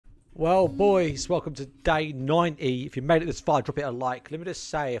Well, boys, welcome to day 90. If you made it this far, drop it a like. Let me just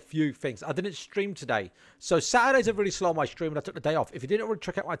say a few things. I didn't stream today. So Saturdays are really slow on my stream and I took the day off. If you didn't already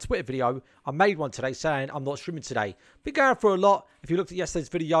check out my Twitter video, I made one today saying I'm not streaming today. Been going through a lot. If you looked at yesterday's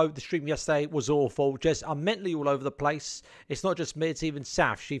video, the stream yesterday was awful. I'm mentally all over the place. It's not just me, it's even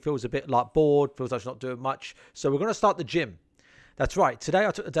Saf. She feels a bit like bored, feels like she's not doing much. So we're going to start the gym. That's right. Today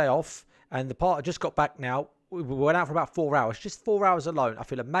I took the day off and the part I just got back now. We went out for about 4 hours, just 4 hours alone. I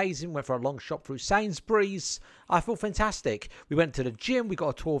feel amazing. Went for a long shop through Sainsbury's. I feel fantastic. We went to the gym. We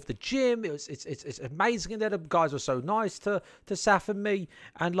got a tour of the gym. It's amazing in there. The guys were so nice to Saf and me.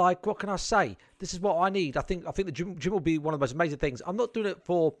 And like, what can I say? This is what I need. I think the gym will be one of the most amazing things. I'm not doing it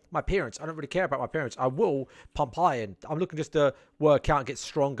for my appearance. I don't really care about my appearance. I will pump iron. I'm looking just to work out and get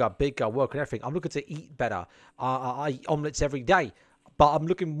stronger, bigger, work on everything. I'm looking to eat better. I eat omelets every day. But I'm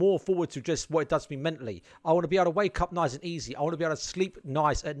looking more forward to just what it does to me mentally. I want to be able to wake up nice and easy. I want to be able to sleep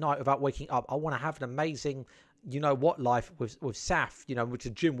nice at night without waking up. I want to have an amazing, you know what, life with Saf, you know, which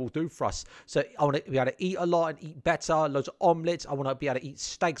the gym will do for us. So I want to be able to eat a lot and eat better, loads of omelets. I want to be able to eat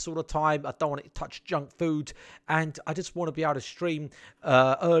steaks all the time. I don't want to touch junk food. And I just want to be able to stream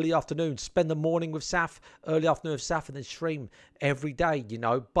early afternoon, spend the morning with Saf, early afternoon with Saf, and then stream every day, you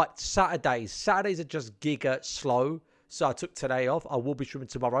know. But Saturdays are just giga slow. So I took today off. I will be streaming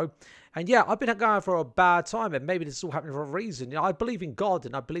tomorrow. And yeah, I've been going for a bad time. And maybe this is all happening for a reason. You know, I believe in God.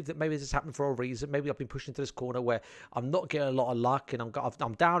 And I believe that maybe this is happening for a reason. Maybe I've been pushed into this corner where I'm not getting a lot of luck. And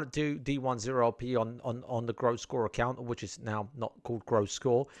I'm down at D10LP on the Grow Score account, which is now not called Grow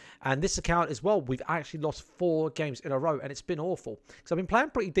Score. And this account as well, we've actually lost 4 games in a row. And it's been awful. Because I've been playing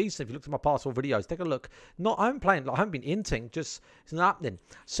pretty decent. If you look at my past 4 videos, take a look. I haven't been inting. Just, it's not happening.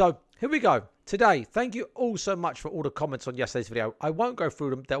 So here we go. Today, thank you all so much for all the comments on yesterday's video. I won't go through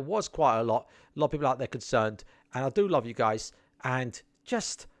them. There was quite a lot. A lot of people out there concerned. And I do love you guys. And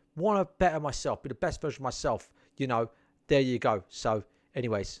just want to better myself. Be the best version of myself. You know, there you go. So,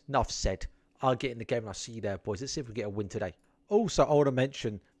 anyways, enough said. I'll get in the game and I'll see you there, boys. Let's see if we get a win today. Also, I want to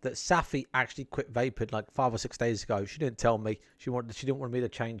mention that Safi actually quit vaping like 5 or 6 days ago. She didn't tell me. She didn't want me to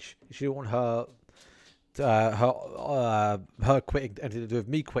change. She didn't want her quitting anything to do with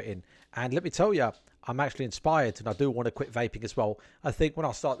me quitting. And let me tell you, I'm actually inspired and I do want to quit vaping as well. I think when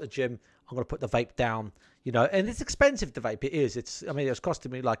I start the gym, I'm going to put the vape down, you know, and it's expensive, the vape. It is. I mean, it's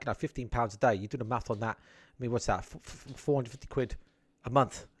costing me like, you know, £15 a day. You do the math on that. I mean, what's that? 450 quid a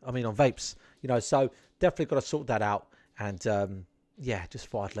month. I mean, on vapes, you know, so definitely got to sort that out. And yeah, just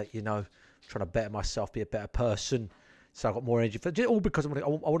thought I'd let you know, trying to better myself, be a better person. So I got more energy. All because I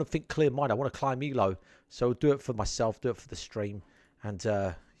want to think clear mind. I want to climb Elo. So do it for myself. Do it for the stream. And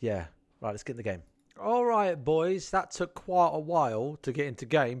yeah. Right, let's get in the game. All right, boys. That took quite a while to get into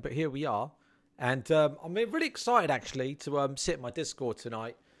game. But here we are. And I'm really excited, actually, to sit in my Discord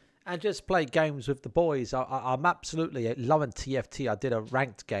tonight. And just play games with the boys. I'm absolutely loving TFT. I did a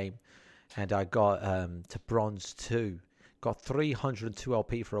ranked game. And I got to bronze 2. Got 302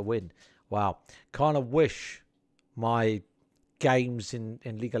 LP for a win. Wow. Kind of wish my games in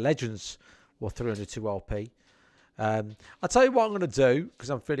League of Legends were 302 LP. I'll tell you what I'm going to do,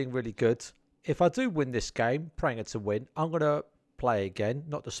 because I'm feeling really good. If I do win this game, praying it's a win, I'm going to play again,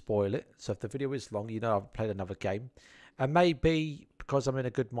 not to spoil it. So if the video is long, you know I've played another game. And maybe, because I'm in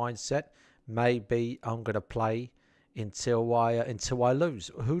a good mindset, maybe I'm going to play until I lose.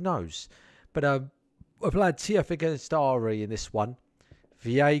 Who knows? But I played TF against Ari in this one.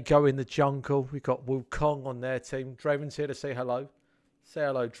 Viego in the jungle. We've got Wukong on their team. Draven's here to say hello. Say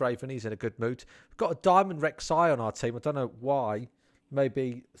hello, Draven. He's in a good mood. We've got a Diamond Rek'Sai on our team. I don't know why.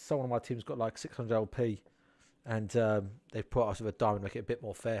 Maybe someone on my team's got like 600 LP. And they've put us with a Diamond, make it a bit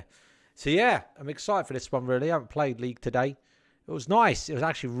more fair. So yeah, I'm excited for this one, really. I haven't played League today. It was nice. It was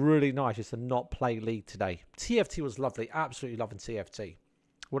actually really nice just to not play League today. TFT was lovely. Absolutely loving TFT.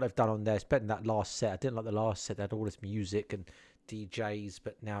 What they've done on there is better than that last set. I didn't like the last set. They had all this music and DJs,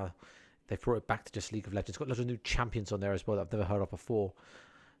 but now they've brought it back to just League of Legends. Got loads of new champions on there as well that I've never heard of before.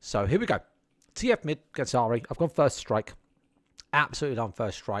 So here we go. TF mid against Ari. I've gone first strike. Absolutely done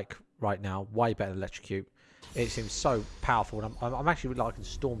first strike right now. Way better than Electrocute. It seems so powerful. And I'm actually really liking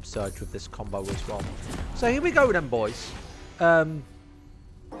Storm Surge with this combo as well. So here we go then, boys.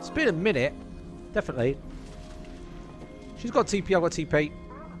 It's been a minute. Definitely. She's got TP. I've got TP.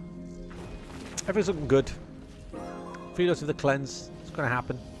 Everything's looking good. Filos with the cleanse. It's going to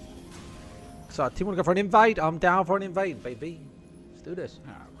happen. So, team want to go for an invade? I'm down for an invade, baby. Let's do this.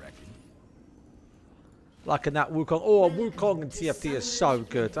 I reckon. Liking that Wukong. Oh, Wukong and TFT is so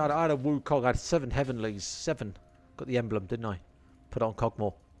good. I had a Wukong. I had 7 Heavenlies. 7. Got the emblem, didn't I? Put it on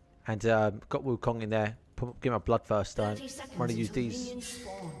Cogmore. And got Wukong in there. Give my blood first. I'm going to use these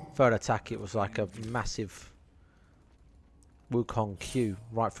third attack, it was like a massive Wukong queue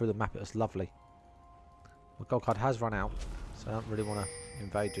right through the map. It was lovely. My gold card has run out, so I don't really want to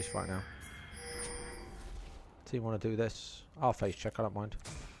invade just right now. Do you want to do this? I'll face check, I don't mind.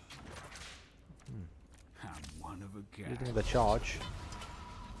 I'm one of a kind. Using the charge.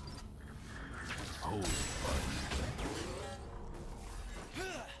 Oh,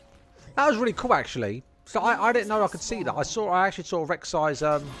 that was really cool, actually. So I didn't know I could see that. I actually saw Rek'Sai's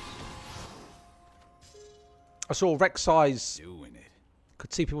I saw Rek'Sai's doing it.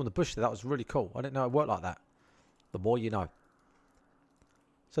 could see people in the bush there. That was really cool. I didn't know it worked like that. The more you know.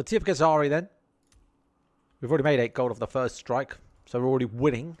 So tee up against Ari then. We've already made 8 gold off the first strike, so we're already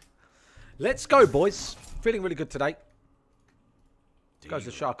winning. Let's go, boys. Feeling really good today. Goes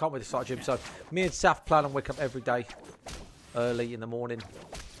the show. I can't wait to start gym. So me and Saf plan on wake up every day early in the morning.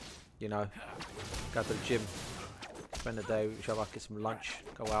 You know, go to the gym, spend the day with each other, get some lunch,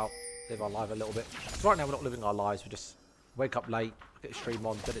 go out, live our life a little bit. So right now we're not living our lives. We just wake up late, get the stream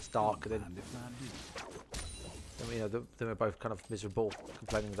on, then it's dark, and then you know, then we're both kind of miserable,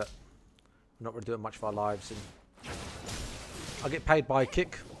 complaining that we're not really doing much for our lives. And I get paid by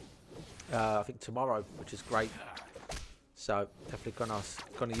Kick, I think tomorrow, which is great. So definitely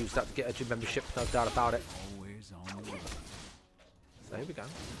gonna use that to get a gym membership, no doubt about it. Always on the run. So here we go.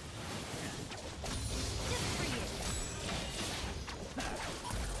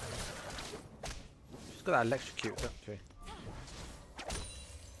 She's got that electrocute, don't she?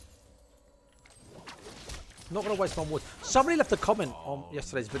 I'm not going to waste my wood. Somebody left a comment on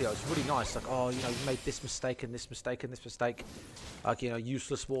yesterday's video. It's really nice. Like, oh, you know, you made this mistake and this mistake and this mistake. Like, you know,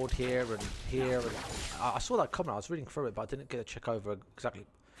 useless ward here and here. And I saw that comment. I was reading through it, but I didn't get to check over exactly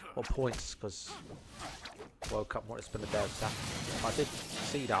what points because I woke up and wanted to spend the day with that. I did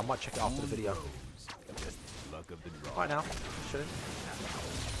see that. I might check it after the video. Right now, shouldn't.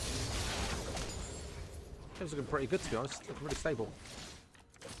 Game's looking pretty good, to be honest. Looking really stable.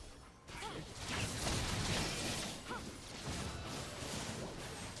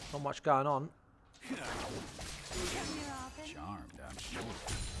 Not much going on. Charmed, I'm sure.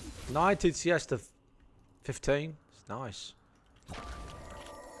 19 CS to 15. It's nice.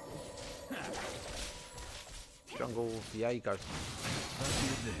 Jungle Viego.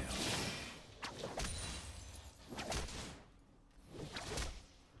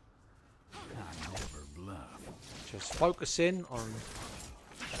 Just focusing on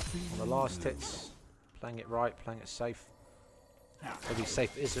the last hits. Playing it right, playing it safe. Maybe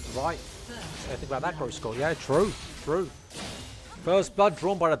safe isn't right. Think about that growth score. Yeah, true. True. First blood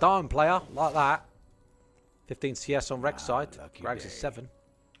drawn by the Diamond player. Like that. 15 CS on Rek's side. Rags is 7.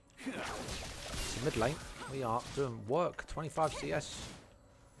 It's mid lane. We are doing work. 25 CS.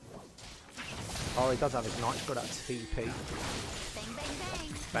 Oh, he does have his knight. He's got that TP.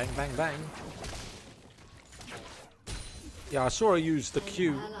 Bang, bang, bang. Yeah, I saw her use the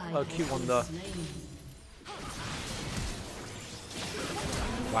Q on the...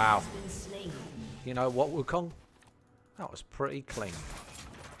 Wow. You know what, Wukong? That was pretty clean.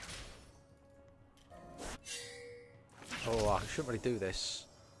 Oh, I shouldn't really do this.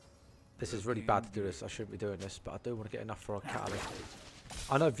 This is really bad to do this. I shouldn't be doing this, but I do want to get enough for a catalyst.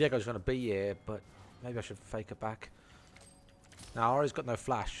 I know Viego's going to be here, but maybe I should fake it back. Now, Ari's got no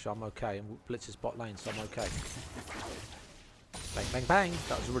flash, so I'm okay. And Blitz is bot lane, so I'm okay. Bang, bang, bang.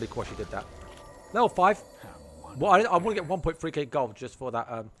 That was really cool she did that. Level 5. Well, I want to get 1.3k gold just for that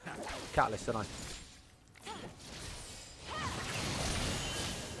catalyst, don't I?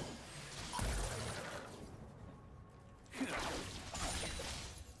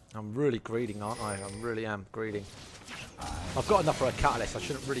 I'm really greeding, aren't I? I really am greeding. I've got enough for a catalyst. I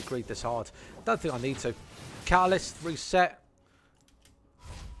shouldn't really greed this hard. Don't think I need to. Catalyst, reset.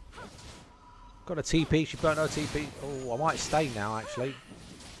 Got a TP. She burnt her TP. Oh, I might stay now, actually.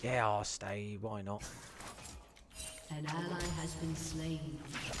 Yeah, I'll stay. Why not? An ally has been slain.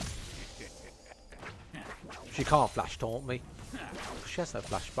 She can't flash taunt me. She has no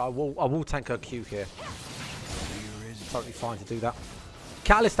flash, but I will tank her Q here. Totally fine to do that.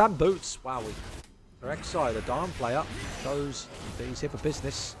 Catalyst and boots. Wow. Correct side, the Diamond player shows that he's here for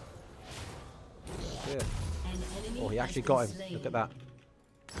business. Yeah. Oh, he actually got him. Look at that.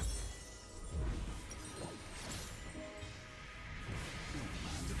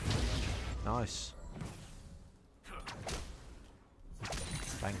 Nice.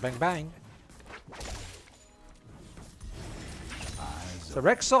 Bang, bang, bang. So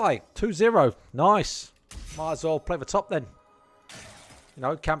Rek'Sai, 2-0. Nice. Might as well play the top then. You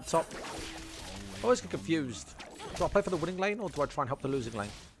know, camp top. I always get confused. Do I play for the winning lane or do I try and help the losing lane?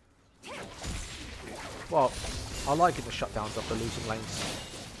 Well, I like it to shut downs off the losing lanes.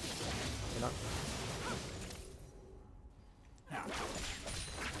 you know.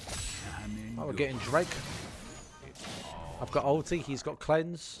 Oh, we're getting Drake. I've got ulti, he's got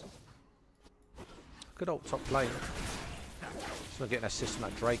cleanse. Good old top lane. Just gonna get an assist from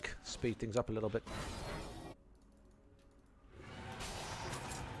that Drake, speed things up a little bit.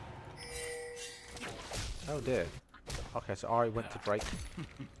 Oh dear. Okay, so Ari went to Drake.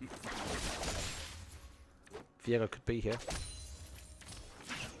 Viego could be here.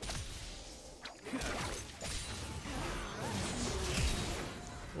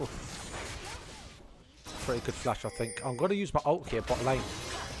 Oof. Pretty good flash, I think. I'm going to use my ult here, bot lane.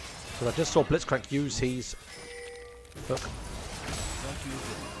 Because I just saw Blitzcrank use his hook.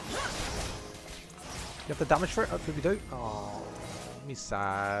 You have the damage for it? Hopefully we do. Oh, me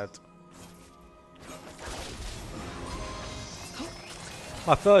sad.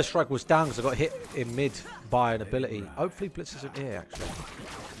 My first strike was down because I got hit in mid by an ability. Hopefully Blitz isn't here, actually.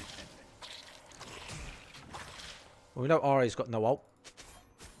 Well, we know Ari's got no ult.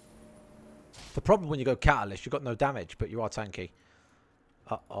 The problem when you go Catalyst, you've got no damage, but you are tanky.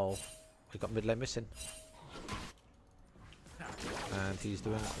 Uh-oh. We got mid lane missing. And he's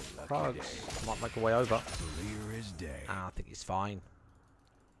doing drugs. Might make a way over. Ah, I think he's fine.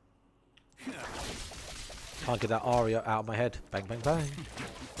 Can't get that Aria out of my head. Bang, bang, bang.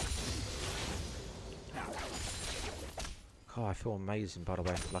 Oh, I feel amazing, by the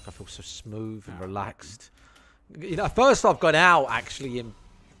way. Like, I feel so smooth and relaxed. You know, first I've gone out, actually, in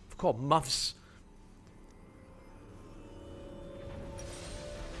months.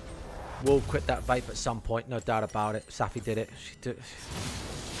 We'll quit that vape at some point, no doubt about it. Safi did it. She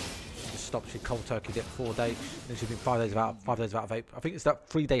just stopped. She cold turkeyed it 4 days. Then she's been 5 days without vape. I think it's that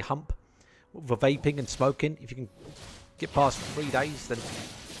 3-day hump for vaping and smoking. If you can get past 3 days, then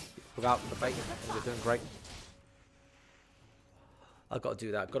without the vape, you're doing great. I've got to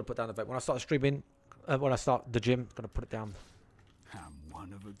do that. I've got to put down the vape. When I start streaming, when I start the gym, I've got to put it down. I'm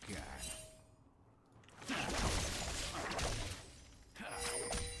one of a kind.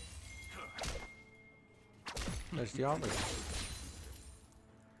 There's the armory.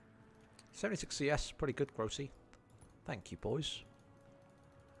 76 CS, pretty good, Grossy. Thank you, boys.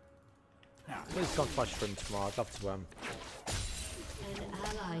 Please come to my stream tomorrow. I'd love to. An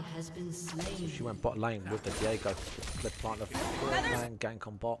ally has been slain. She went bot lane with the Diego. Flip plant of man gank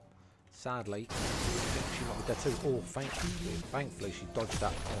on bot. Sadly, she might be dead too. Oh, thankfully she dodged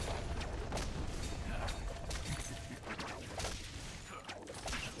that.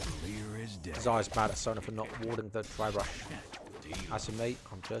 His eyes mad at Sona for not warding the dry rush. As for me,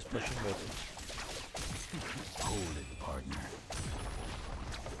 I'm just pushing mid. Hold it, partner.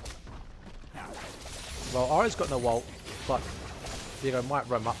 Well, Ari's got no ult, but Diego might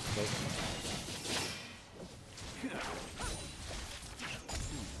roam up to me.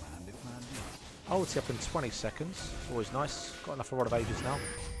 Ulti up in 20 seconds. Always nice. Got enough for Rod of Ages now.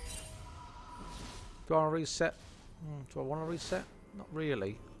 Do I want to reset? Do I want to reset? Not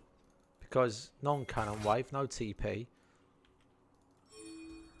really. Because non-cannon wave, no TP.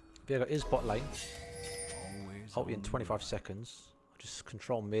 Diego is bot lane. Ulti in 25 seconds. Just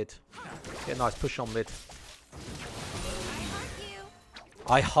control mid. Get a nice push on mid.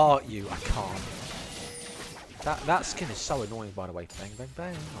 I heart you. I can't. That skin is so annoying, by the way. Bang, bang,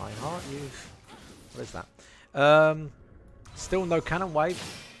 bang. I heart you. What is that? Still no cannon wave.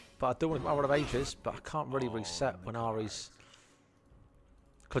 But I do want a lot of ages. But I can't really reset when Ari's...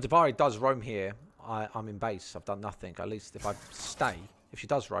 Because if Ari does roam here, I'm in base. I've done nothing. At least if I stay, if she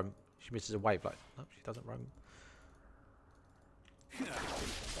does roam, she misses a wave. Like, no, she doesn't roam.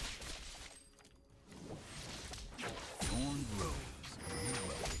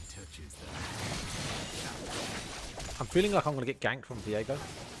 I'm feeling like I'm going to get ganked from Diego.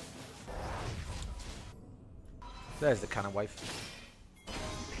 There's the cannon wave.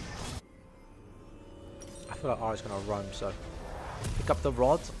 I feel like Ari's going to roam, so pick up the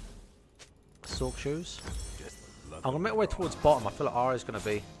rod. Sork shoes. I'm going to make my way towards bottom. I feel like Ari's going to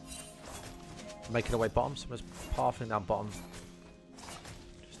be making her way bottom, so I'm just pathing down bottom.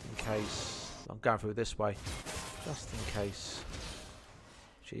 Just in case. I'm going through this way. Just in case.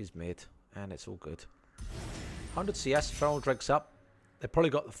 She's mid, and it's all good. 100 CS, Feral Drake's up. They probably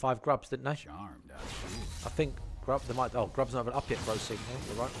got the 5 grubs, didn't they? I think grub, they might. Oh, grub's not even up yet, Rosie.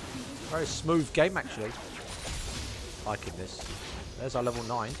 Yeah, you're right. Very smooth game, actually. Liking this. There's our level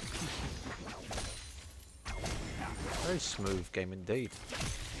 9. Very smooth game indeed.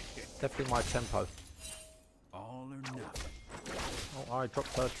 Definitely my tempo. All or nothing. Oh, I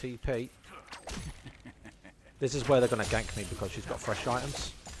dropped her TP. This is where they're going to gank me because she's got fresh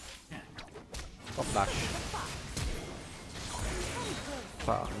items. Got flash.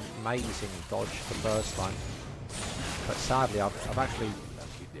 quite an amazing dodge the first time. But sadly, I've actually...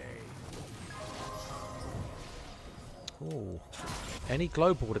 Ooh. Any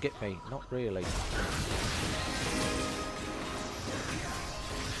global to get me? Not really.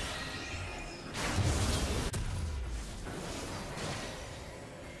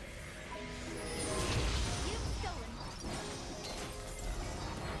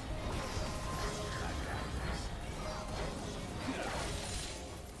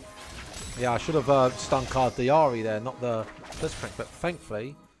 Yeah, I should have stun card the Ari there, not the Blitzcrank, but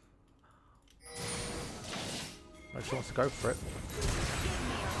thankfully, no chance to go for it.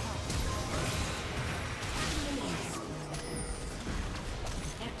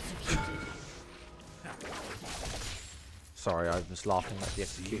 Sorry, I was laughing at the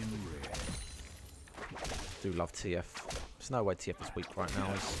execution. Do love TF. There's no way TF is weak right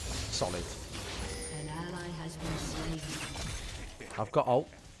now. It's solid. An ally has been slain. I've got ult.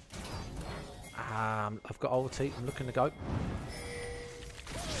 I've got ulti. I'm looking to go. You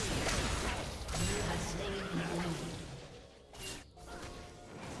have slain an enemy.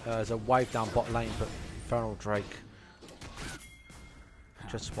 There's a wave down bot lane, but Infernal Drake.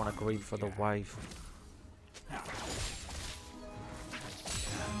 Just want to green for the wave.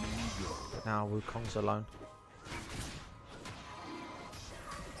 But now Wukong's alone.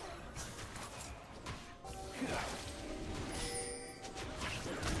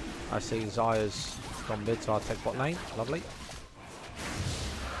 I see Zaya's gone mid, so I'll take bot lane. Lovely.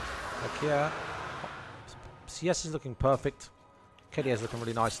 Heck yeah. CS is looking perfect. KDA is looking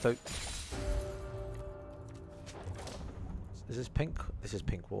really nice too. Is this pink? This is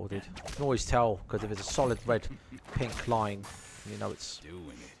pink warded. You can always tell because if it's a solid red pink line, you know it's... Doing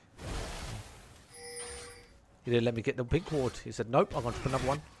it. He didn't let me get the pink ward. He said, nope, I'm going to put another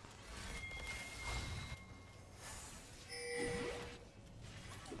one.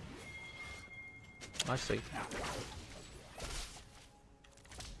 I see.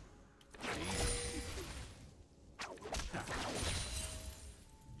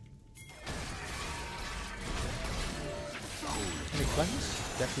 Any cleanse?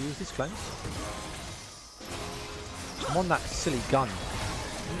 You have to use this cleanse. I'm on that silly gun.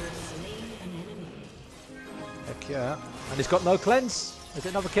 Heck yeah. And he's got no cleanse. Is it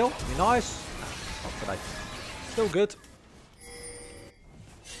another kill? Be nice. Not today. Still good.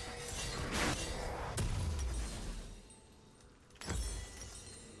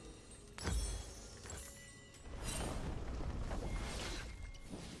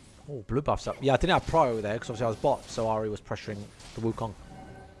 Oh, blue buff's up. Yeah, I didn't have prio there because obviously I was bot, so Ari was pressuring the Wukong.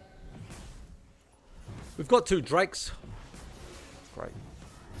 We've got 2 Drakes. Great.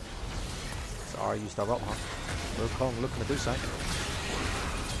 So Ari used our ult, huh? Wukong looking to do something.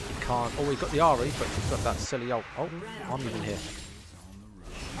 He can't. Oh, he got the Ari, but he's got that silly ult. Oh, I'm even here.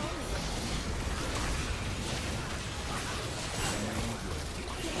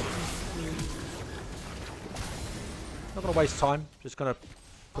 Not going to waste time. Just going to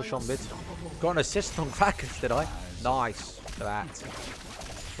push on mid. Got an assist on Kraken, did I? Nice. Look at that.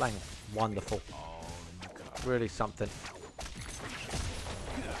 Playing wonderful. Really something.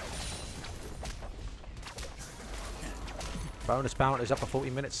 Bonus bounty is up for 40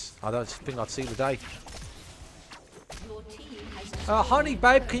 minutes. I don't think I'd see the day. Honey,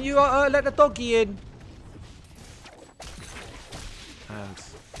 babe, can you let the doggy in? And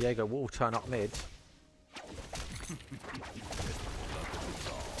Diego will turn up mid.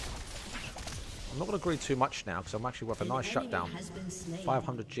 I'm not going to agree too much now because I'm actually worth a nice shutdown.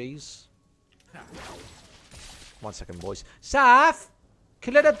 500 Gs. 1 second, boys. Saf!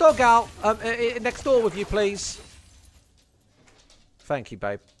 Can you let the dog out next door with you, please? Thank you,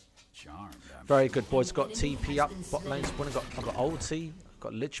 babe. Very good, boys. Got TP up. Bot lane spawning. I've got ulti.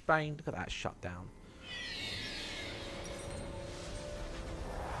 Got Lich Bane. Look at that shutdown.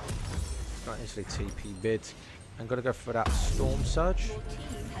 Got instantly TP mid. I'm going to go for that Storm Surge.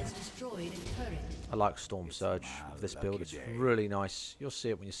 I like Storm Surge of this build. It's really nice. You'll see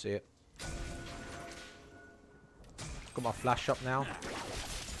it when you see it. Got my flash up now.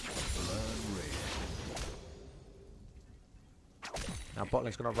 Now bot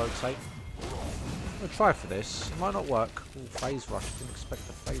lane's going to rotate. I'm going to try for this. It might not work. Ooh, phase rush. Didn't expect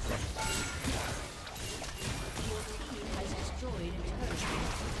the phase rush.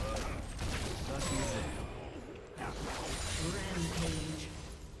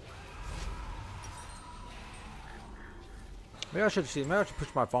 Maybe I should push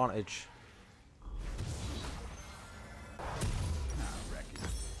my advantage.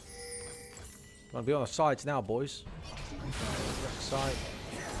 I'm gonna be on the sides now, boys. Side.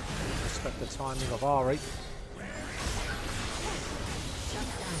 Respect the timing of Ari.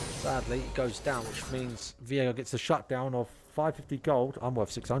 Sadly, it goes down, which means Viego gets a shutdown of 550 gold. I'm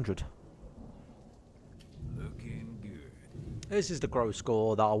worth 600. Looking good. This is the grow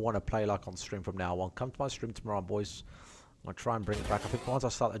score that I want to play like on stream from now on. Come to my stream tomorrow, boys. I'm going to try and bring it back. I think once I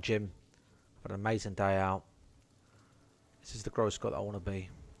start the gym, I've had an amazing day out. This is the grow score that I want to be.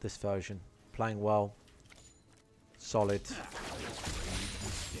 This version. Playing well. Solid.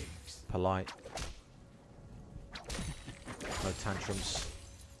 Polite. No tantrums.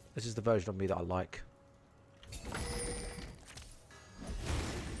 This is the version of me that I like.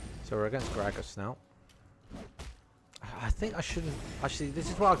 So we're against Gragas now. I think I shouldn't... Actually,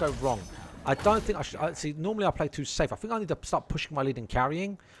 this is where I go wrong. I don't think I should... See, normally I play too safe. I think I need to start pushing my lead and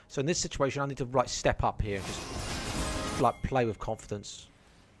carrying. So in this situation, I need to like step up here and just like play with confidence.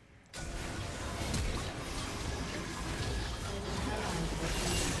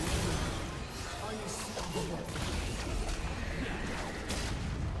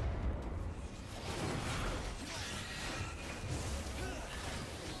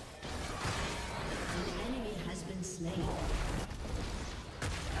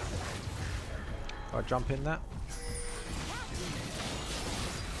 I jump in that.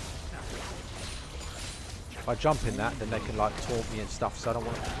 If I jump in that, then they can like taunt me and stuff. So I don't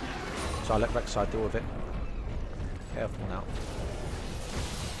want. So I let Rek'Sai deal with it. Careful now.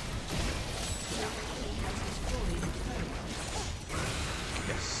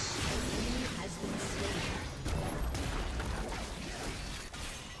 Yes.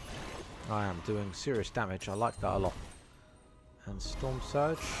 I am doing serious damage. I like that a lot. And Storm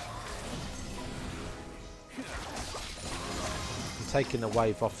Surge. I'm taking the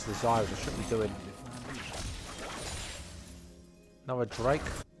wave off the Zyra. I shouldn't be doing. Another Drake.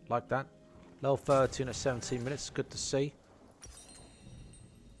 Like that. Level 13 at 17 minutes. Good to see.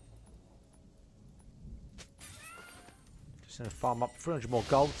 Just going to farm up 300 more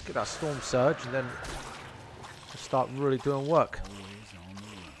gold to get that Storm Surge and then start really doing work.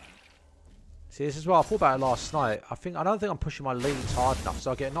 See, this is what I thought about it last night. I don't think I'm pushing my leads hard enough,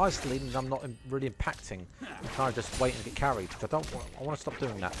 so I get a nice lead and I'm not really impacting. I'm trying to just wait and get carried, which I don't want. I want to stop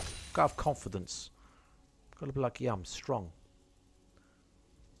doing that. Gotta have confidence. Gotta be like, yeah, I'm strong.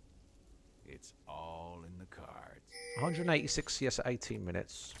 It's all in the cards. 186 CS at 18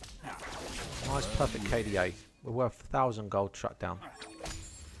 minutes. Nice, perfect KDA. We're worth 1,000 gold shutdown.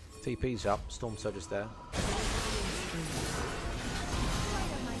 TP's up. Storm Surge is there.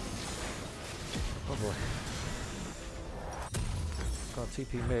 Oh boy. Got a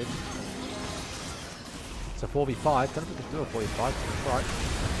TP mid. It's a 4v5. Don't know if we can do a 4v5. Right.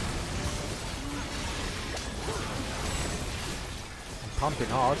 I'm pumping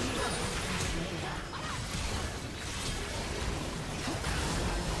hard.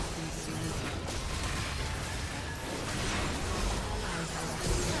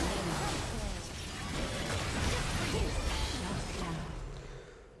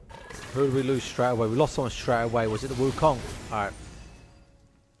 Who did we lose straight away? We lost someone straight away. Was it the Wukong? Alright.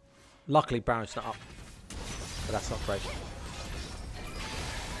 Luckily, Baron's not up. But that's not great.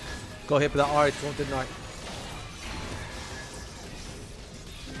 Got hit with that Ari taunt, didn't I?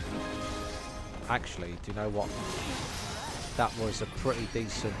 Actually, do you know what? That was a pretty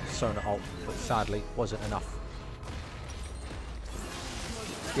decent Sona ult, but sadly, wasn't enough.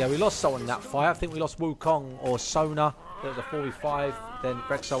 Yeah, we lost someone in that fight. I think we lost Wukong or Sona. It was a 4v5. Then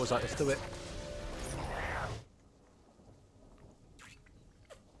Rek'Sai was like, let's do it.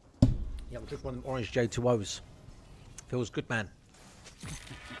 Yeah, we took one of them orange J2Os. Feels good, man.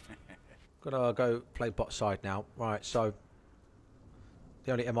 Gotta go play bot side now. Right, so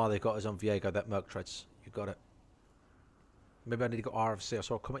the only MR they got is on Viego, that Merc Treads. You got it. Maybe I need to go RFC. I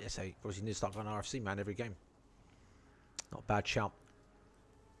saw a comment yesterday. Obviously, you need to start going RFC, man, every game. Not a bad shout.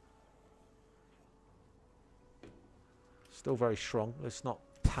 Still very strong. Let's not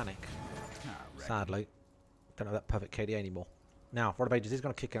panic. Sadly. Don't have that perfect KDA anymore. Now, Rod of Ages is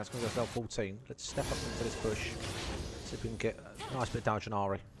going to kick in. It's going to go level 14. Let's step up into this bush. See if we can get a nice bit of damage on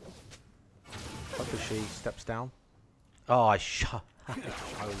Ari. Hopefully she steps down. Oh, I shot.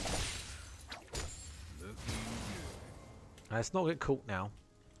 Let's not get caught now.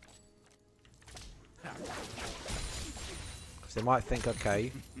 Because they might think,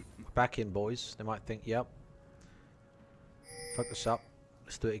 okay, back in, boys. They might think, yep. Focus up.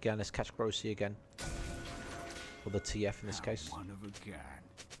 Let's do it again. Let's catch Grossi again. Or the TF in this case. One of a kind.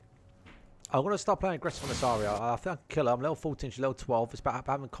 I'm going to start playing aggressive on this area. I think I can kill her. I'm level 14, she's level 12. It's about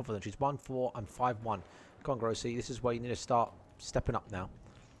having confidence. She's 1-4 and 5-1. Come on, Grossi. This is where you need to start stepping up now.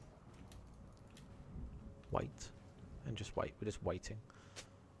 Wait. And just wait. We're just waiting.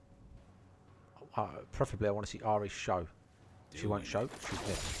 Preferably, I want to see Ari show. She won't show. She's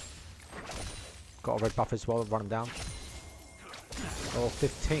mid. Got a red buff as well, run him down. Or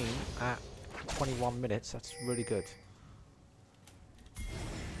 15 at 21 minutes, that's really good. I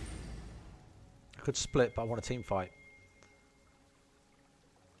could split, but I want a team fight.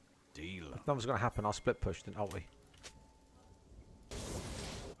 Deal. If nothing's going to happen, I'll split push, then ulti.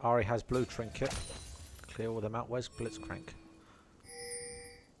 Ari has blue trinket. Clear all them out. Where's Blitzcrank?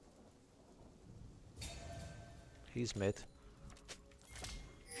 He's mid.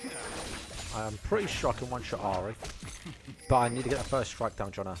 I'm pretty sure I can one-shot Ari. But I need to get the first strike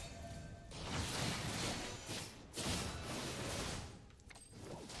down, Jono.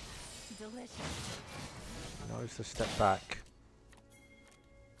 Delicious. Knows to step back.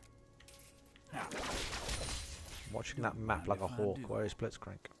 Watching that map like a hawk. Where is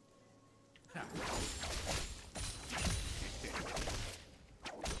Blitzcrank?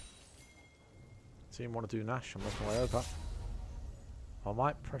 Team want to do Nash. I'm making my way over. I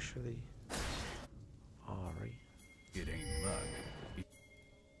might pressure the Ari. It ain't luck.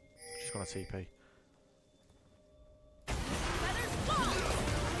 She's gonna TP.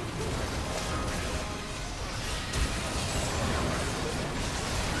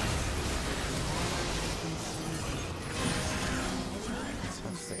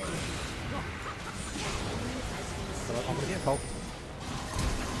 I'm gonna get involved.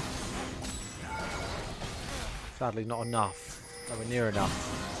 Sadly, not enough. Nowhere near enough.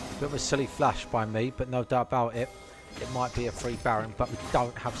 Bit of a silly flash by me, but no doubt about it. It might be a free Baron, but we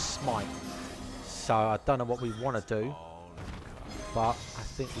don't have smite. So I don't know what we want to do, but I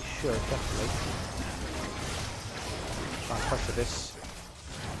think we should definitely try and pressure this.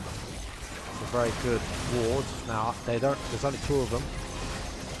 It's a very good ward. Now they don't. There's only 2 of them.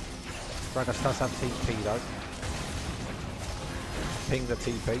 Gragas does have TP though. Ping the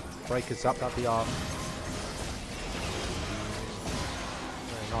TP. Breakers up. That'd be our.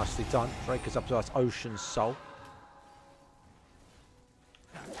 Very nicely done. Breakers up to us. Ocean Soul.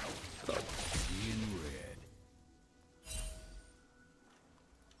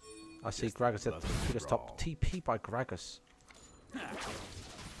 I see Gragas at the top. TP by Gragas.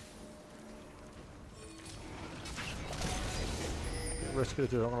 Risky to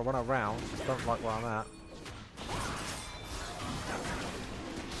do. I'm going to run around. Don't like where I'm at.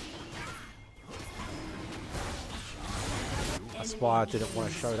 That's why I didn't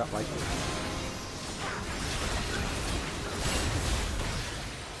want to show that like.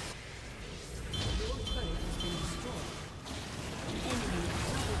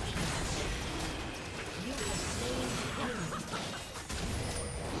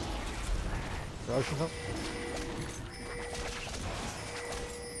 Ocean up.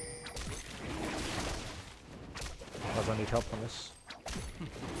 I need help on this.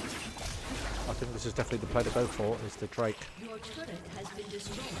 I think this is definitely the play to go for, is the Drake. Your turret has been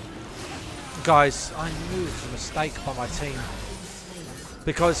destroyed. Guys, I knew it was a mistake by my team.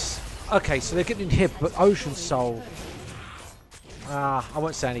 Because, okay, so they're getting hit, but Ocean Soul... I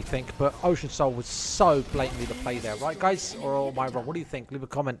won't say anything, but Ocean Soul was so blatantly the play there, right guys? Or am I wrong? What do you think? Leave a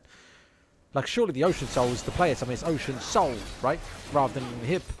comment. Like, surely the Ocean Soul is the player. I mean, it's Ocean Soul, right? Rather than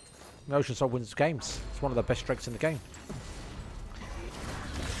Hip. The Ocean Soul wins games. It's one of the best strengths in the game.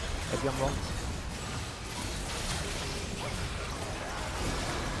 Maybe I'm wrong.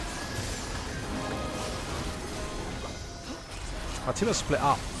 Our team has split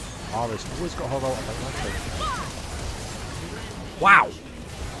up. Ari's always got her ult, I think, wow!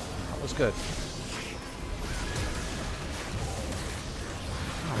 That was good.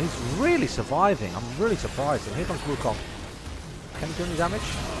 Oh, he's really surviving. I'm really surprised. And here comes Wukong. Can he do any damage?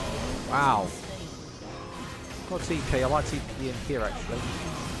 Wow. Got TP. I might TP in here actually.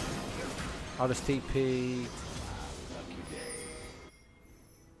 I'll just TP.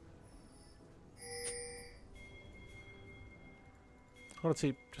 I've got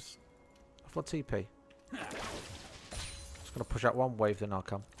TP. I've got TP. Just gonna push out one wave, then I'll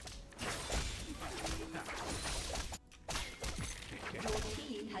come. Your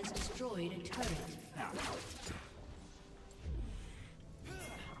team has destroyed a turret.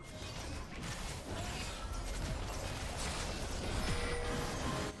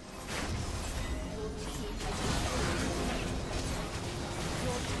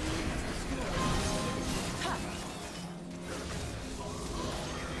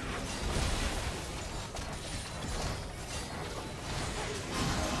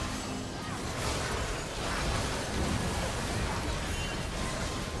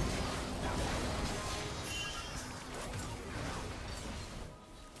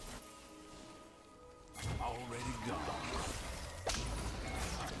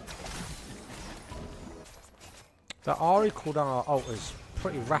 The Ari cooldown on our ult is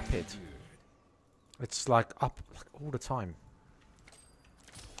pretty rapid. It's like up all the time.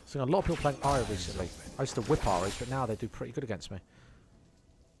 So a lot of people playing Ari recently. I used to whip Aris, but now they do pretty good against me.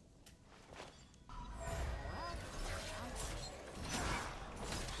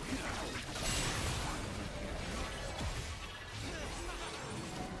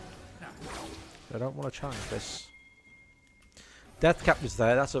 I don't want to challenge this. Death Cap is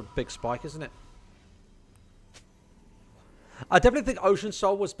there. That's a big spike, isn't it? I definitely think Ocean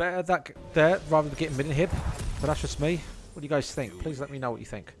Soul was better there rather than getting mid-inhib. But that's just me. What do you guys think? Please let me know what you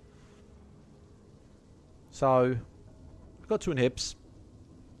think. So, we've got 2 inhibs.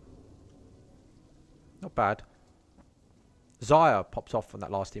 Not bad. Zaya popped off from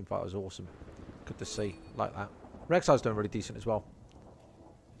that last team fight. It was awesome. Good to see. Like that. Rek'Sai's doing really decent as well.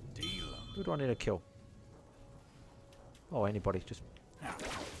 Who do I need to kill? Oh, anybody. Just.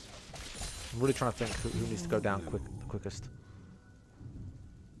 I'm really trying to think who needs to go down the quickest.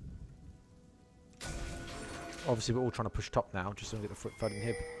 Obviously, we're all trying to push top now, just to get the third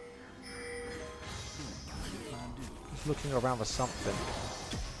inhib. Just looking around for something.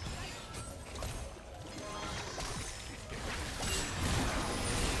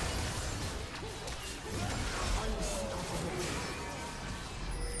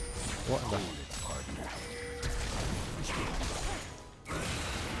 What in the...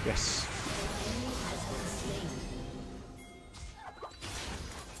 Yes.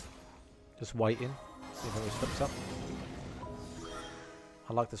 Just waiting. See if anyone steps up.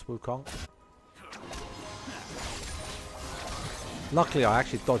 I like this Wukong. Luckily, I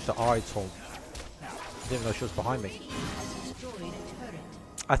actually dodged the Ari taunt. I didn't know she was behind me.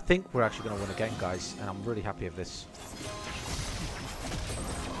 I think we're actually going to win a game, guys, and I'm really happy with this.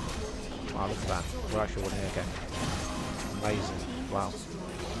 Wow, look at that. We're actually winning a game. Amazing. Wow.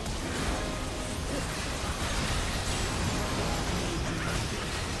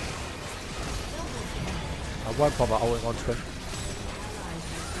 I won't bother holding on to him.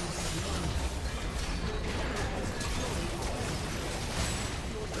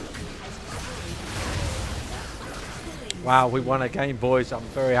 Wow, we won a game, boys. I'm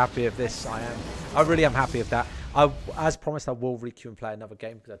very happy of this. I really am happy of that. As promised, I will re-queue and play another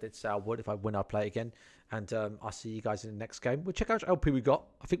game because I did say I would. If I win, I'll play again. And I'll see you guys in the next game. We'll check out which LP we got.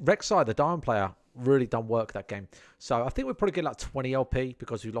 I think Rek'Sai, the Diamond player, really done work that game. So I think we'll probably get like 20 LP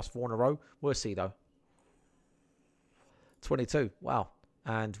because we lost 4 in a row. We'll see, though. 22. Wow.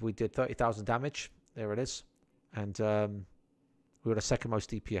 And we did 30,000 damage. There it is. And we were the second most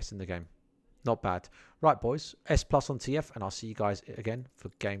DPS in the game. Not bad. Right, boys. S+ on TF. And I'll see you guys again for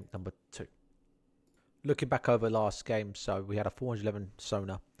game number 2. Looking back over last game, so we had a 411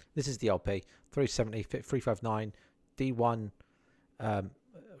 Sona. This is the LP. 370, 359, D1,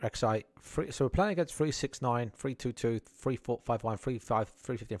 Rek'Sai. So we're playing against 369, 322, 3451, 35,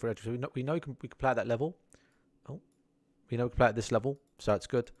 350, and 300. So we know we can play at that level. Oh, we know we can play at this level, so it's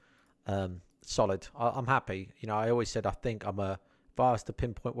good. Solid. I'm happy. You know, I always said I think I'm a. If I was to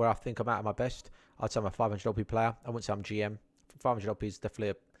pinpoint where I think I'm at my best, I'd say I'm a 500 LP player. I wouldn't say I'm GM. 500 LP is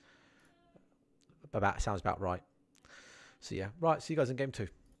definitely sounds about right. So yeah, right. See you guys in game 2.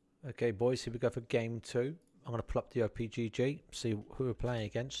 Okay, boys. Here we go for game 2. I'm going to pull up the OPGG, see who we're playing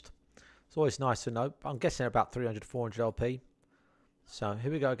against. It's always nice to know. I'm guessing about 300, 400 LP. So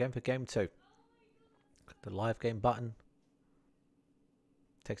here we go again for game 2. Click the live game button.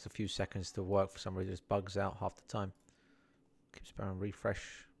 Takes a few seconds to work for some reason. It just bugs out half the time. Keep sparing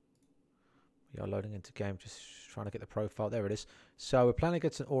refresh. We are loading into game, just trying to get the profile. There it is. So we're playing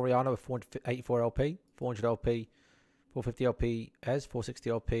against an Orianna with 484 LP, 400 LP, 450 LP Ez, 460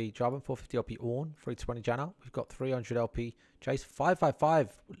 LP Jarvan, 450 LP Ornn, 320 Janna. We've got 300 LP Jace,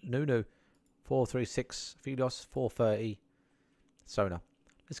 555 Nunu, 436 Philios, 430 Sona.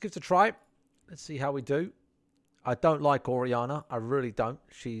 Let's give it a try. Let's see how we do. I don't like Orianna. I really don't.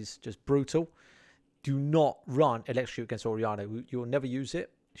 She's just brutal. Do not run Electrocute against Orianna. You'll never use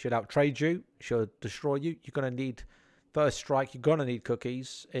it. She'll outtrade you. She'll destroy you. You're going to need first strike. You're going to need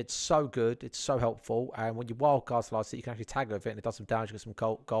cookies. It's so good. It's so helpful. And when you wildcast last, you can actually tag her with it and it does some damage. You get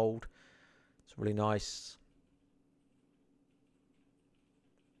some gold. It's really nice.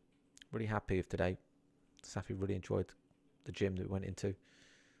 Really happy with today. Safi really enjoyed the gym that we went into.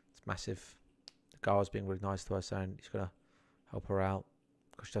 It's massive. The guy's being really nice to her, saying he's going to help her out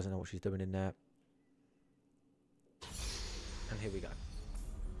because she doesn't know what she's doing in there. And here we go.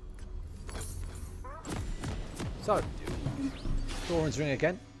 So, Doran's ring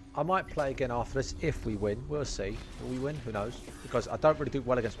again. I might play again after this if we win. We'll see. Will we win? Who knows? Because I don't really do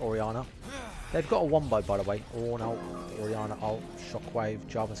well against Orianna. They've got a wombo, by the way. Ornn ult, Orianna ult, Shockwave,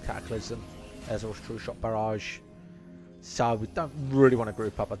 Jarvan's Cataclysm, Ezreal's True Shot Barrage. So we don't really want to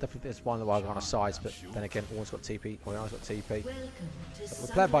group up. I definitely think it's one that I want to size, but then again, always got TP. Always got TP. So we'll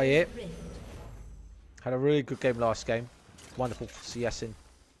play it by ear. Had a really good game last game. Wonderful CS in.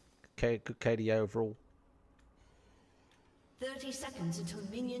 Good KDA overall. 30 seconds until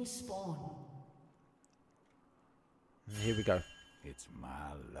minions spawn. And here we go. It's my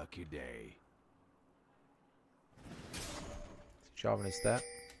lucky day. Jarvan is there.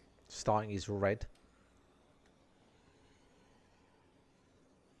 Starting his red.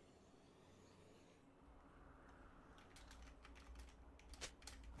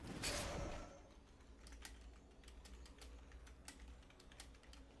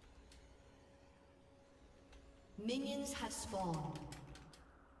 Minions have spawned.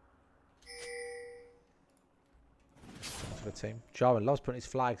 For the team. Jarvan loves putting his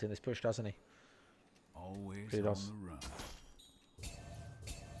flags in this push, doesn't he? Always He on does. the run.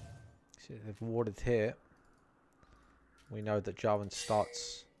 See, they've warded here. We know that Jarvan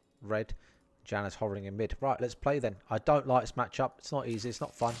starts red. Janna's hovering in mid. Right, let's play then. I don't like this matchup. It's not easy. It's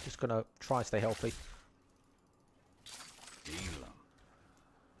not fun. Just going to try and stay healthy. Deal 'em.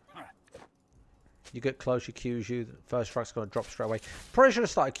 You get close, you Q's you. The first strike's going to drop straight away. Probably should have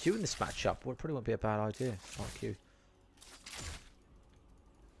started Qing this matchup. Well, it probably wouldn't be a bad idea. Start Q.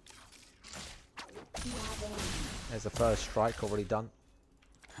 There's the first strike already done.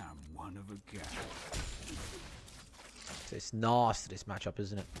 I'm one of a kind. It's nasty, this matchup,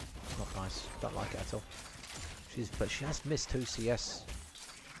 isn't it? It's not nice. Don't like it at all. But she has missed 2 CS.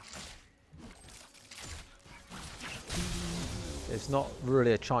 There's not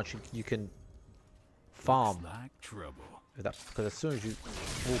really a chance you can farm Like trouble. with that, because as soon as you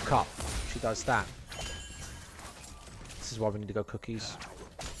walk up, she does that. This is why we need to go cookies.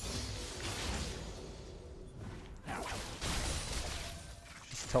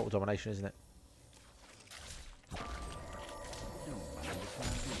 She's total domination, isn't it?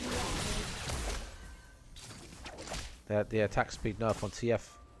 The attack speed nerf on TF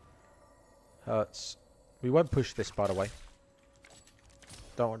hurts. We won't push this, by the way.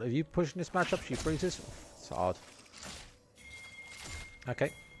 Don't want. Are you pushing this matchup? She freezes. It's hard.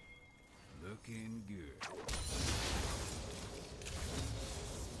 Okay. Looking good.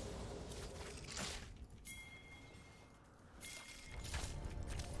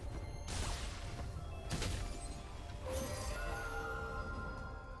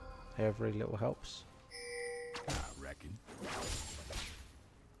 Every little helps. I reckon.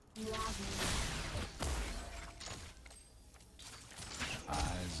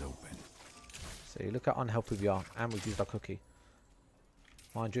 Eyes open. See, look how unhealthy we are, and we've used our cookie.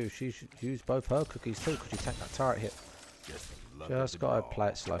 Mind you, she should use both her cookies too, because you take that turret hit. Just gotta play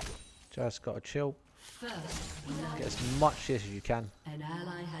it slow. Just gotta chill. First, Get as much CS as you can. an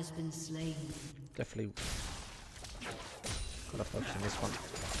ally has been slain. Definitely gotta focus on this one.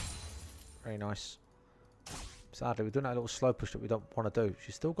 Very nice. Sadly, we're doing that little slow push that we don't want to do.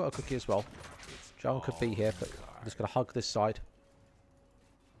 She's still got a cookie as well. John could be here, but I'm just gonna hug this side.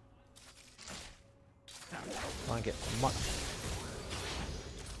 Try and get much.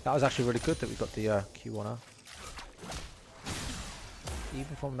 That was actually really good that we got the Q on her.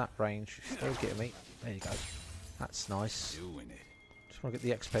 Even from that range, she's still getting me. There you go. That's nice. Doing it. Just want to get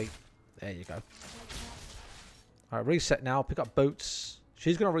the XP. There you go. Alright, reset now. Pick up boots.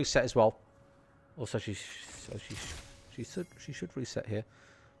 She's going to reset as well. Also, she should reset here.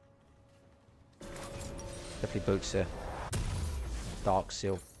 Definitely boots here. Dark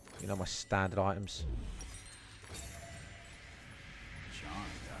seal. You know, my standard items.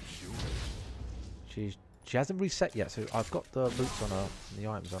 She hasn't reset yet, so I've got the boots on her and the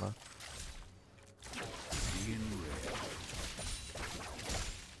items on her.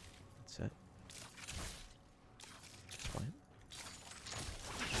 That's it. Fine.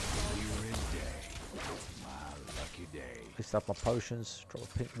 At least I have my potions. Drop a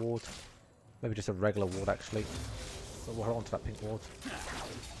pink ward. Maybe just a regular ward actually. So we'll hold on to that pink ward.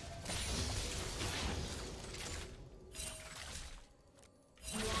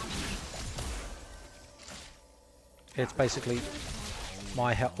 It's basically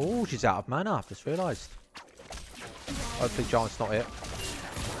my health. Oh, she's out of mana. I've just realised. Hopefully Giant's not here.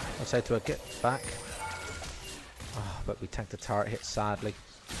 I say to her, get back. Oh, but we tanked the turret hit, sadly.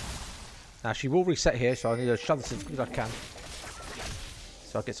 Now she will reset here, so I need to shove this as quick as I can.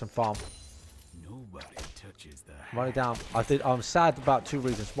 So I get some farm. Nobody touches the I'm only down. I'm sad about 2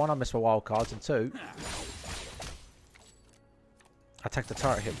 reasons. One, I missed my wild cards, and 2, I tanked the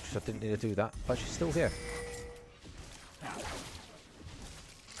turret hit, which I didn't need to do that. But she's still here.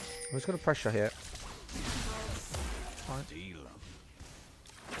 I'm just going to pressure here. Fine.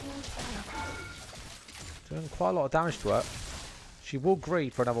 Doing quite a lot of damage to her. She will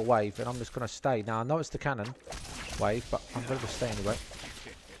greed for another wave, and I'm just going to stay. Now, I know it's the cannon wave, but I'm going to just stay anyway.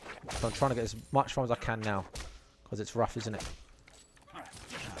 So I'm trying to get as much from as I can now. Because it's rough, isn't it?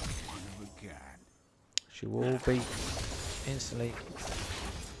 She will be instantly...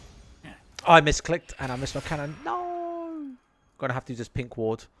 I misclicked, and I missed my cannon. No! Going to have to use this pink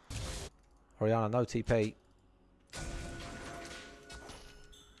ward. Oriana, no TP.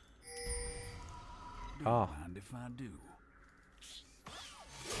 Ah. If I do.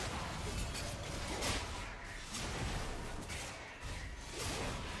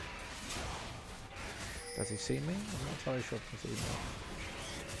 Does he see me? I'm not entirely sure if he can see me.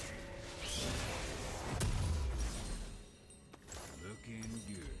 Looking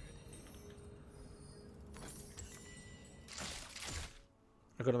good.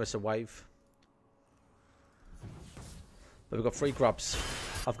 I'm going to miss a wave. But we've got 3 grubs.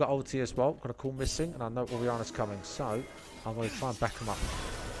 I've got ulti as well. Got a call missing, and I know Oriana's coming. So, I'm going to try and back him up.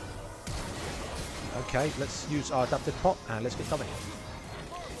 Okay, let's use our adaptive pot, and let's get going.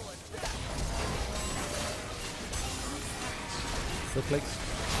 Quickly.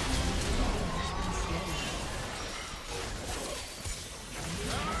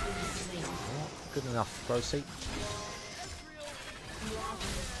 Good enough, Rosie.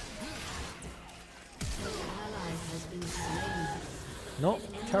 Not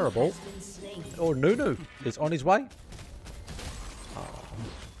terrible. Or Nunu is on his way. Oh.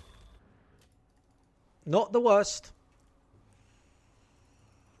 Not the worst.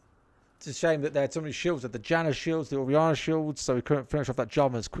 It's a shame that they had so many shields. The Janna shields, the Oriana shields, so we couldn't finish off that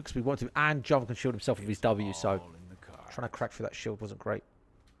Jarvan as quick as we wanted to. And Jarvan can shield himself with his W, so trying to crack through that shield wasn't great.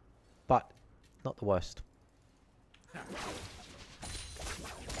 But not the worst.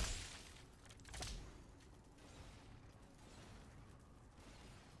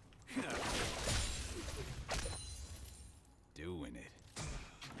 Doing it.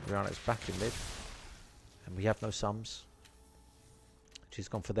 Oriana is back in mid. And we have no sums. She's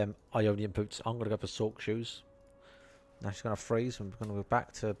gone for them Ionian boots. I'm going to go for Sork shoes. Now she's going to freeze. And we're going to go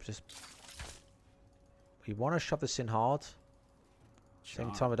back to just... We want to shove this in hard.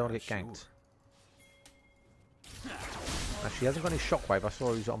 Same time, I don't want to get ganked. Now she hasn't got any shockwave. I saw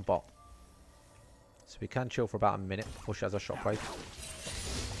her use it on bot. So we can chill for about a minute before she has a shockwave.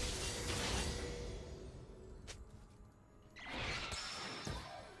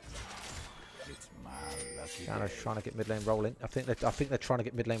 Janna's trying to get mid lane rolling. I think they're trying to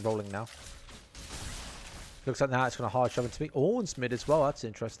get mid lane rolling now. Looks like now it's going to hard shove into me. Ornn's mid as well. That's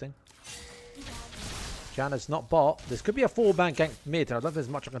interesting. Janna's not bot. This could be a 4-man gank mid, and I don't think there's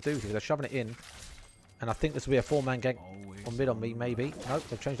much I can do here. They're shoving it in, and I think this will be a 4-man gank on mid on me. Maybe. Nope,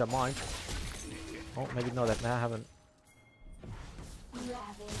 they've changed their mind. Oh, maybe not. They haven't.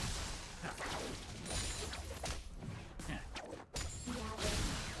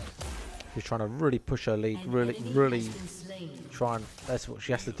 She's trying to really push her lead, really try and. That's what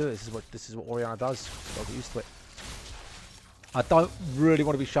she has to do. This is what Oriana does. She's got to get used to it. I don't really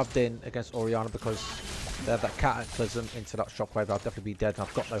want to be shoved in against Oriana because they have that cataclysm into that shockwave. I'll definitely be dead, and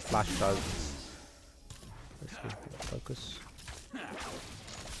I've got no flash, so let's focus.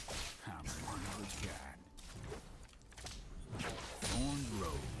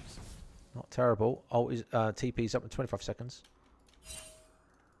 Not terrible. Oh, TP's up in 25 seconds.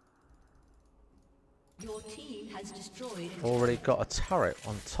 Your team has destroyed. Already got a turret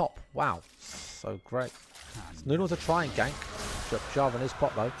on top. Wow, so great. Nunu to try and gank. Jarvan is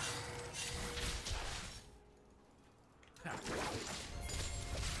bot though.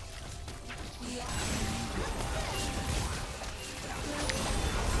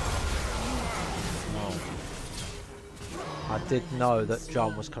 I did know that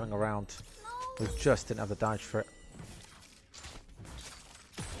John was coming around. We just didn't have the damage for it.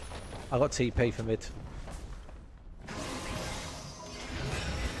 I got TP for mid.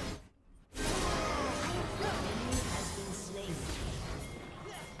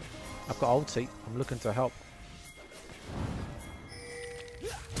 I've got ulti. I'm looking to help.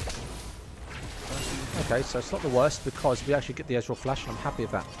 Okay, so it's not the worst because we actually get the Ezreal flash, and I'm happy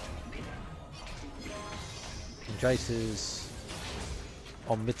with that. And Jace is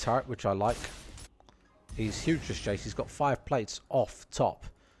on mid turret, which I like. He's huge, this Jace. He's got 5 plates off top,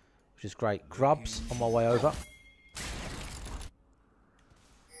 which is great. Grubs on my way over.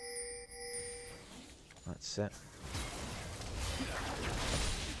 That's it.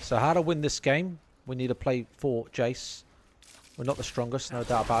 So how to win this game? We need to play for Jace. We're not the strongest, no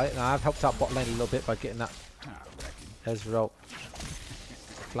doubt about it. And I've helped out bot lane a little bit by getting that Ezreal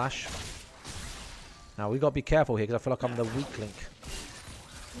flash. Now we got to be careful here because I feel like I'm the weak link.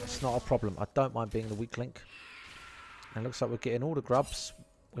 It's not a problem. I don't mind being the weak link. And it looks like we're getting all the grubs.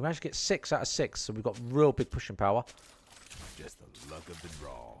 We managed to get 6 out of 6, so we've got real big pushing power. Just the luck of the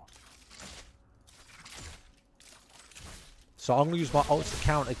draw. So I'm going to use my ult to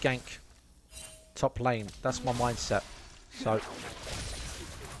counter gank top lane. That's my mindset. So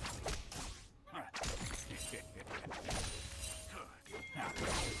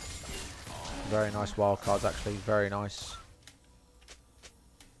very nice wild cards, actually. Very nice.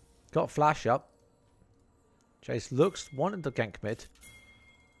 Got flash up. Jace looks wanting to gank mid.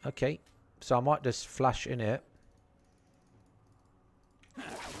 Okay, so I might just flash in it.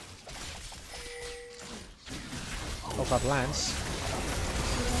 Oh god, lands.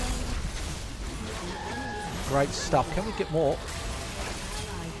 Great stuff. Can we get more?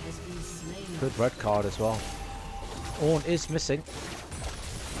 Good red card as well. Ornn is missing.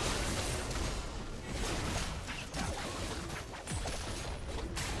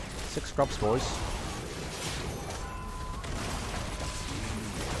 Six scrubs, boys.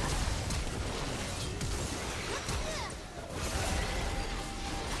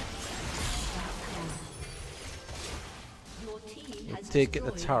 Did get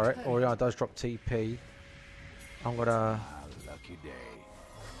the turret. Orianna does drop TP. I'm gonna. Lucky day.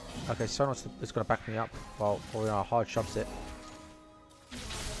 Okay, Sonos is gonna back me up while Orianna hard shoves it.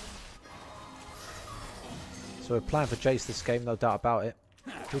 So we're playing for Jace this game, no doubt about it.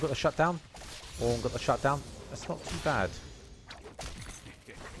 We got the shutdown. Ornn got the shutdown. That's not too bad.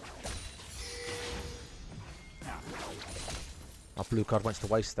 Our blue card went to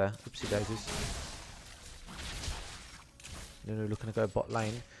waste there. Oopsie daisies. Nunu looking to go bot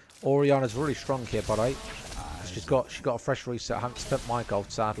lane. Orianna's really strong here, by the way. She got a fresh reset. I haven't spent my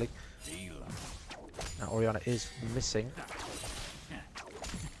gold, sadly. Now Orianna is missing.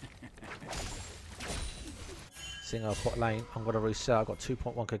 Seeing our bot lane, I'm going to reset. I've got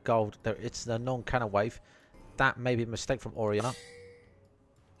 2.1k gold. There, it's the non-cannon wave. That may be a mistake from Orianna.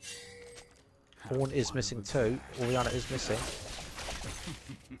 Ornn is missing too. Orianna is missing.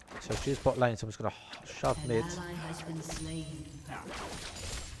 So she's bot lane, so I'm just going to shove mid.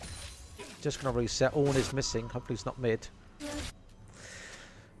 Just going to reset. Ornn is missing. Hopefully it's not mid.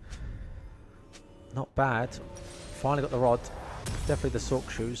 Not bad. Finally got the rod. Definitely the Sork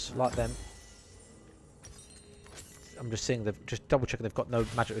shoes. Like them. I'm just seeing they've just double checking they've got no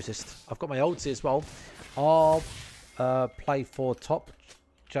magic resist. I've got my ulti as well. I'll play for top.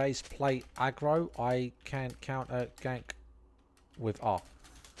 Jace play aggro. I can counter gank with R.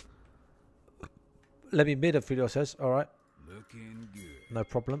 Let me mid, Video says. Alright. Looking good. No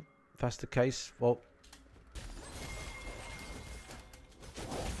problem. If that's the case, well.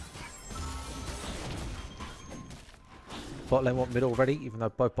 Bot lane want mid already, even though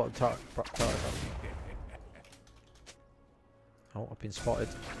both bottom turrets are. Oh, I've been spotted.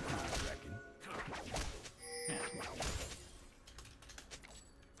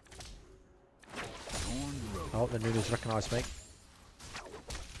 Oh, the Nunu's recognised me.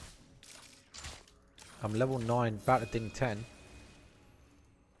 I'm level 9, about to ding 10.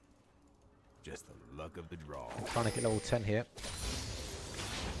 Just the luck of the draw. I'm trying to get level 10 here.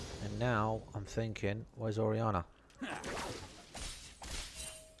 And now I'm thinking, where's Orianna?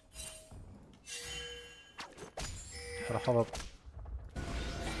 Gotta hover.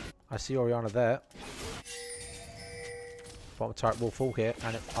 I see Orianna there. Bottom turret will fall here,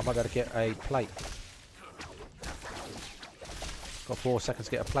 and I might be able to get a plate. Got 4 seconds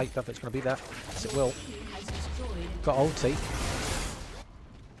to get a plate. Don't think it's going to be that. Yes, it will. Got ulti.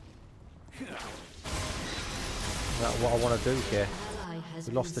 That's what I want to do here.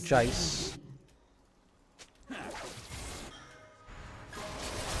 We lost the Jace.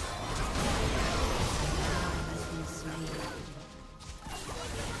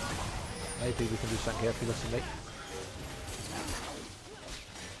 Maybe we can do something here if you listen to me.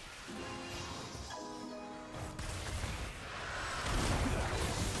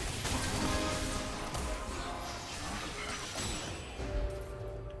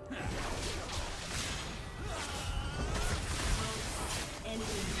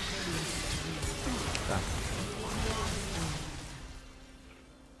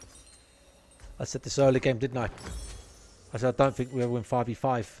 I said this early game, didn't I? I said I don't think we'll win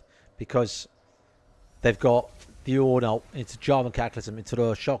 5v5 because they've got the Ornn into Jarvan Cataclysm, into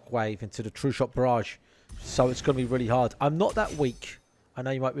the Shockwave, into the True Shot Barrage. So it's going to be really hard. I'm not that weak. I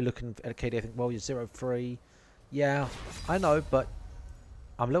know you might be looking at KD. I think, well, you're 0-3. Yeah, I know, but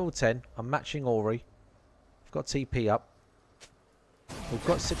I'm level 10. I'm matching Ori. I've got TP up. We've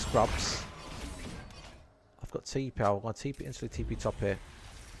got 6 grubs. I've got TP. I'm going to TP instantly TP top here.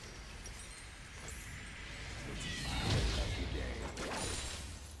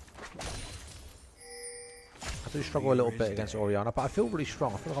 do struggle a little bit against Orianna, but I feel really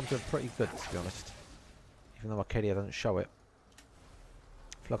strong. I feel like I'm doing pretty good, to be honest. Even though my KD doesn't show it.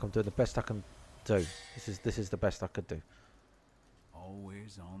 I feel like I'm doing the best I can do. This is the best I could do.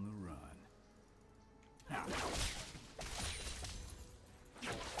 Always on the run.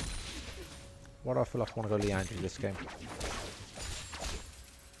 Why do I feel like I want to go Leandry this game?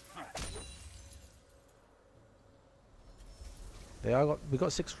 We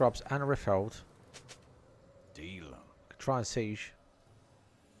got 6 scrubs and a Rift Herald. Deal 'em. Try and siege.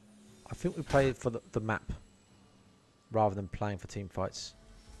 I think we play for the map rather than playing for team fights.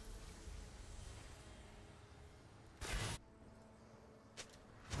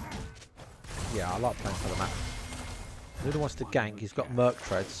 Yeah, I like playing for the map. Who wants to gank? He's got Merc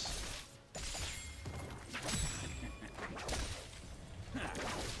Treads.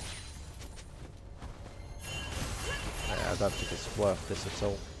 Yeah, I don't think it's worth this at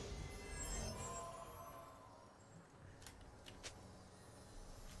all.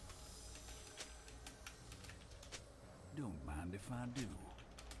 Don't mind if I do.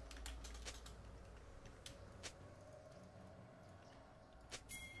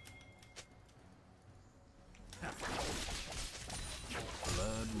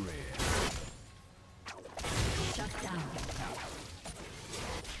 Blood red. Shut down.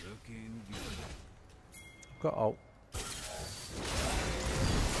 Looking good. Got ult.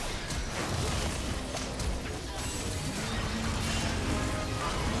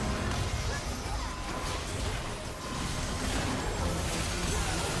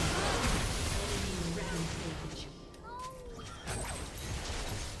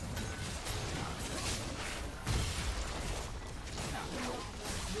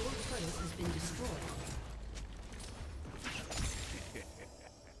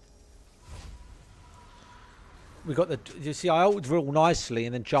 We got the. You see, I ulted real nicely,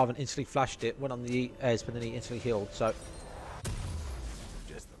 and then Jarvan instantly flashed it, went on the airs, but then he instantly healed. So,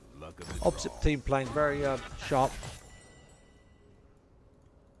 Just the luck of the opposite draw. team playing very sharp.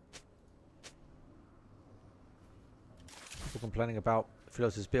 People complaining about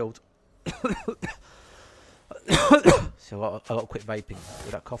Philos' build. So I got to quit vaping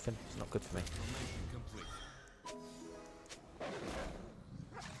with that coughing. It's not good for me.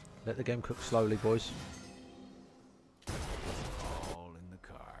 Let the game cook slowly, boys. All in the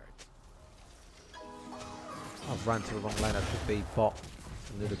cards. I've ran to the wrong lane. I should be bot.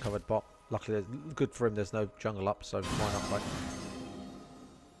 A newly covered bot. Luckily, good for him. There's no jungle up, so why not play?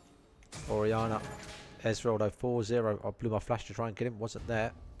 Orianna. Ezreal 4-0. I blew my flash to try and get him. Wasn't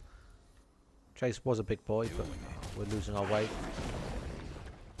there. Chase was a big boy, but we're losing our way.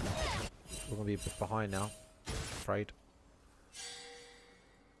 We're going to be a bit behind now. Afraid.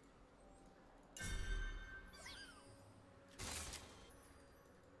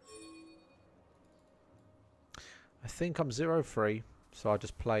 I think I'm 0-3, so I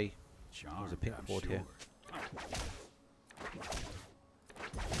just play. There's a pink I'm board sure. here.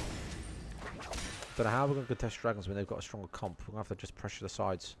 Don't know how we're going to contest dragons when they've got a stronger comp. We're going to have to just pressure the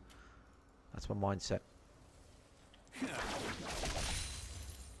sides. That's my mindset.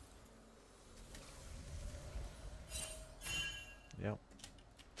 Yep.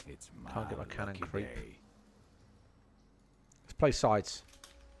 It's Can't get my cannon lucky creep. day. Let's play sides.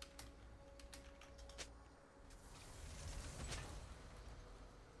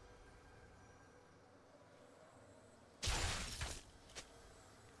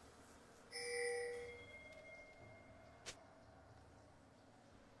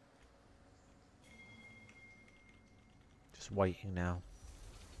 Just waiting now.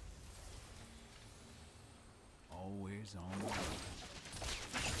 Always on the run.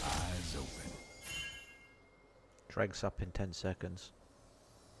 Eyes open. Dregs up in 10 seconds.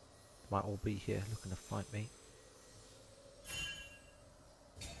 Might all be here looking to fight me.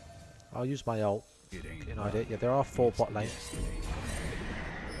 I'll use my ult. It ain't Get an luck. idea. Yeah, there are 4 bot lanes. Destiny.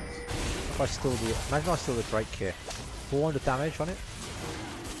 If I steal the, imagine I steal the Drake here. 400 damage on it.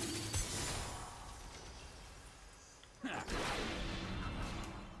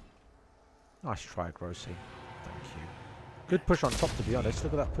 Nice try, Grossi. Thank you. Good push on top, to be honest.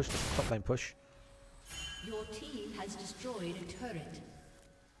 Look at that push, top lane push. Your team has destroyed a turret.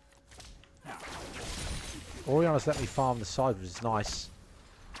 Orianna's let me farm the side, which is nice.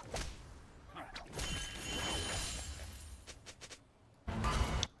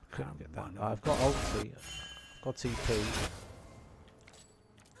 Couldn't get that. I've got ulti. I've got TP.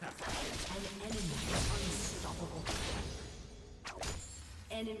 An enemy unstoppable.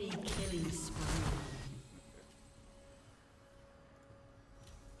 Enemy killing spree.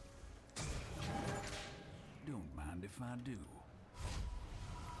 Don't mind if I do.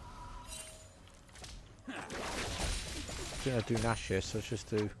 think I do Nash here, so let's just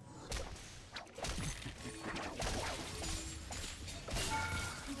do.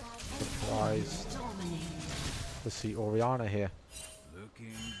 Surprise. Let's see Oriana here.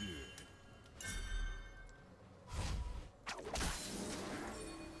 Looking good.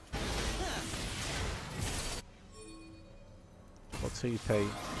 What TP?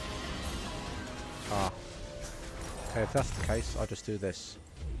 Ah. Okay, if that's the case, I'll just do this.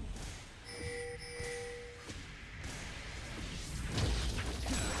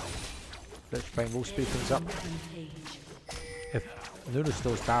 Let's Bane will speed things up. If Nuna's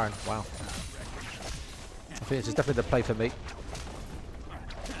still Baron, wow. I think this is definitely the play for me.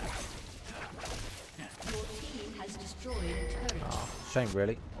 Oh, shame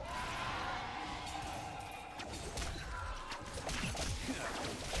really.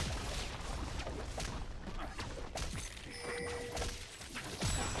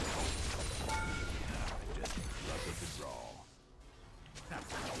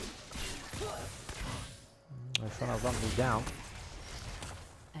 They're trying to run me down.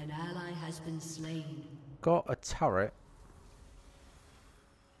 An ally has been slain. Got a turret.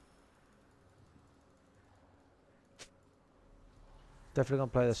 Definitely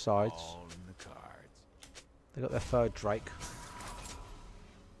gonna play the sides. All in the cards. They got their third Drake.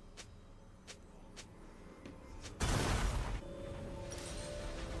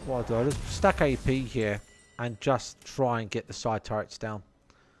 What I'll do, I'll just stack AP here and just try and get the side turrets down.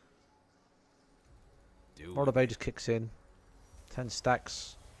 Rod of Ages kicks in. 10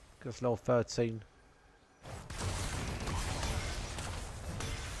 stacks. Goes level 13.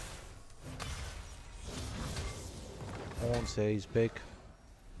 Orn's here, he's big.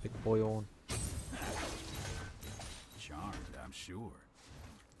 Big boy Orn. Charmed, I'm sure.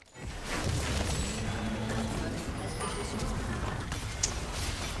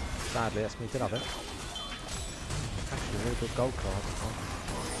 Sadly, that's me, did have it. Actually, a really good gold card.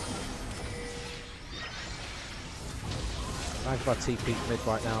 Imagine if I TP mid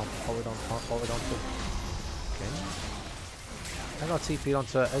right now. Hold it on, hold it on to. Okay. I got TP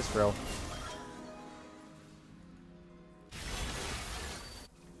onto Ezreal.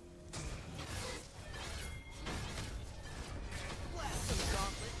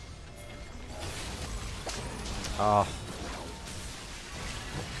 Ah.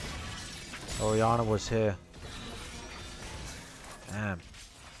 Oriana was here. Damn.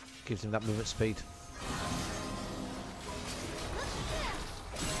 Gives him that movement speed.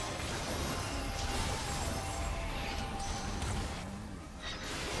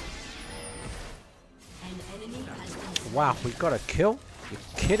 Wow, we got a kill? You're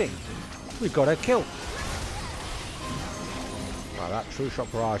kidding. We got a kill. Wow, that true shot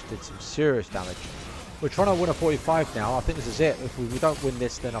barrage did some serious damage. We're trying to win a 45 now. I think this is it. If we don't win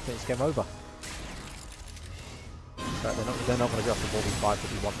this, then I think it's game over. But they're not going to get off the 45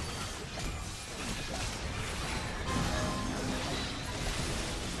 that we want.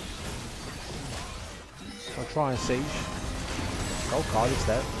 I'll try and siege. Gold card is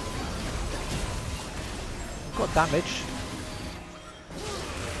there. Got damage.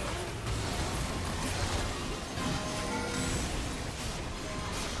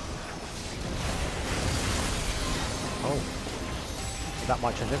 Oh, that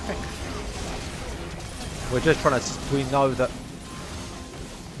might change everything. We're just trying to. We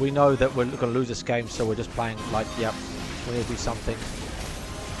know that we're going to lose this game, so we're just playing like, yep, we need to do something.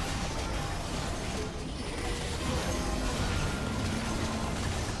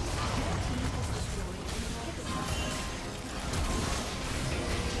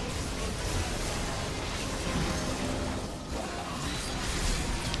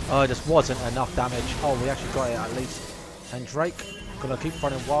 Oh, it just wasn't enough damage. Oh, we actually got it at least. And Drake, gonna keep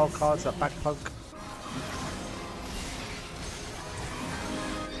running wild cards, that back poke.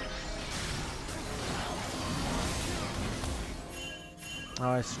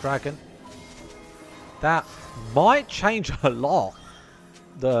 Nice, dragon. That might change a lot.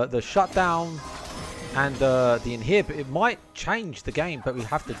 The shutdown and the inhib, it might change the game, but we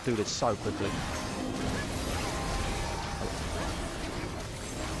have to do this so quickly.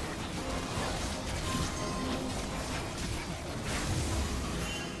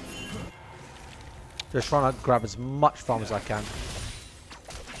 Just trying to grab as much farm as I can.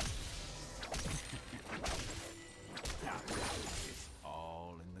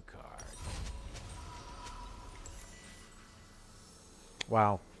 All in the card.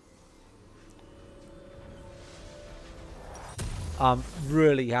 Wow. I'm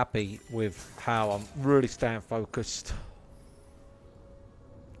really happy with how I'm really staying focused.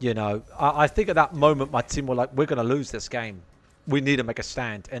 You know, I think at that moment my team were like, we're going to lose this game. We need to make a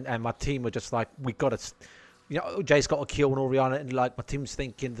stand. And my team were just like, we got to you know, Jay's got a kill and Oriana, and like my team's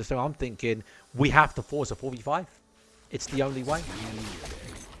thinking the same. I'm thinking we have to force a 4v5. It's the only way.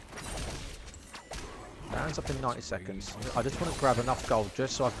 Baron's up in 90 seconds. I just want to grab enough gold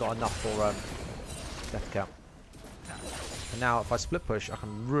just so I've got enough for death count. And now if I split push, I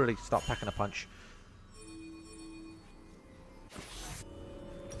can really start packing a punch.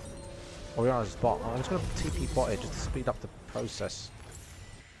 Oriana's bot. I'm just going to TP bot it just to speed up the process.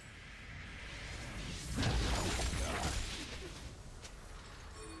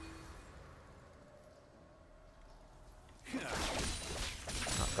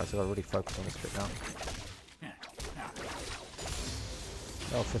 Right, guys, I've got to really focus on this bit now.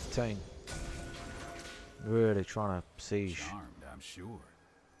 L15. Really trying to siege. Charmed, I'm sure.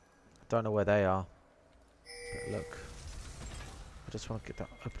 I don't know where they are. But look. I just want to get that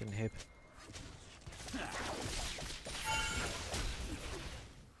opening hip.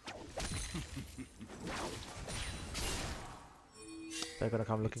 They're going to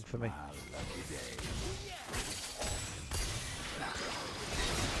come looking for me.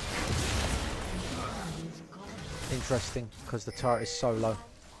 Interesting, because the turret is so low.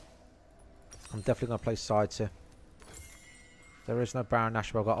 I'm definitely going to play sides here. There is no Baron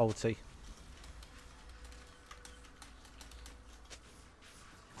Nashor, I've got ulti.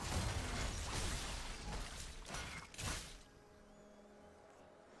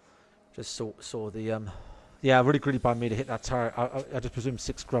 Just saw the yeah, really greedy by me to hit that turret. I just presumed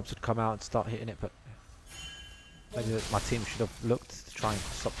 6 grubs would come out and start hitting it, but maybe my team should have looked to try and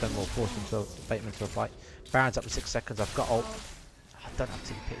stop them or force them to bait them into a fight. Baron's up to 6 seconds. I've got ult. I don't have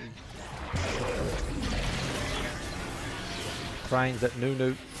TP. Praying that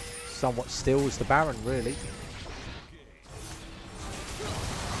Nunu somewhat steals the Baron, really.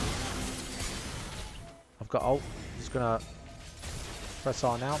 I've got ult. Just gonna press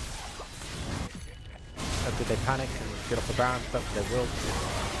R now. Hopefully they panic and get off the Baron. Hopefully they will.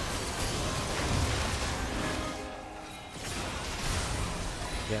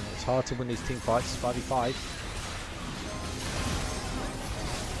 Again, it's hard to win these team fights. 5v5.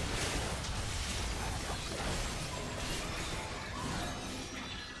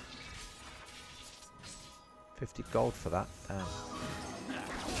 $50 gold for that. Damn.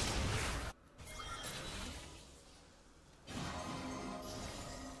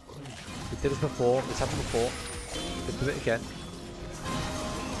 We did this before. This happened before. Let's do it again.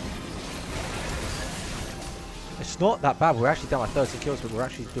 It's not that bad. We're actually down by 13 kills, but we're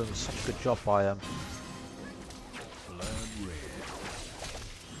actually doing such a good job by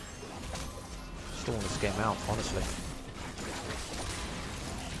still want this game out, honestly.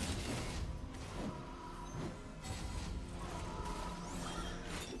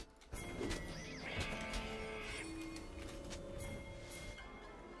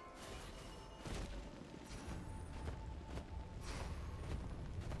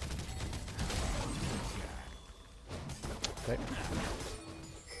 Okay.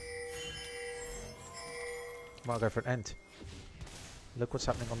 Might go for an end. Look what's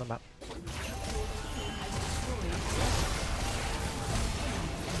happening on the map.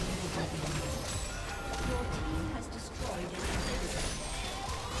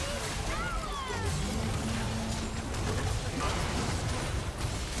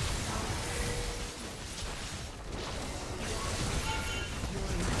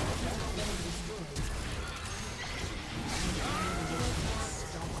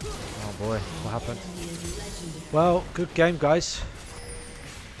 Boy, what happened? Well, good game, guys.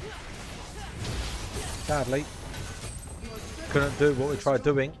 Sadly, couldn't do what we tried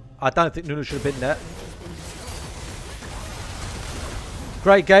doing. I don't think Nunu should have been there.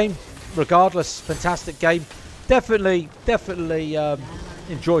 Great game, regardless. Fantastic game. Definitely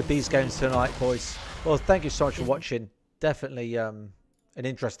enjoyed these games tonight, boys. Well, thank you so much for watching. Definitely an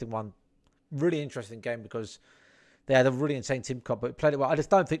interesting one. Really interesting game because they had a really insane team comp, but we played it well. I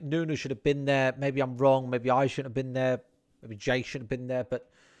just don't think Nunu should have been there. Maybe I'm wrong. Maybe I shouldn't have been there. Maybe Jay shouldn't have been there. But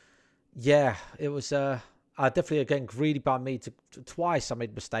yeah, it was definitely, again, greedy by me. To twice I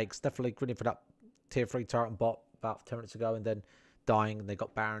made mistakes. Definitely greedy for that tier 3 turret and bot about 10 minutes ago, and then dying, and they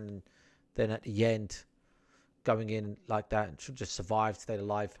got Baron, and then at the end going in like that and should just survive, stayed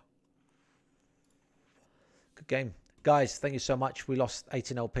alive. Good game. Guys, thank you so much. We lost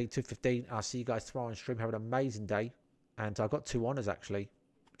 18 LP, 215. I'll see you guys tomorrow on stream. Have an amazing day. And I got 2 honours, actually,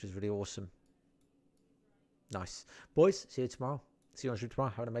 which is really awesome. Nice. Boys, see you tomorrow. See you on stream tomorrow.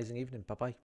 Have an amazing evening. Bye-bye.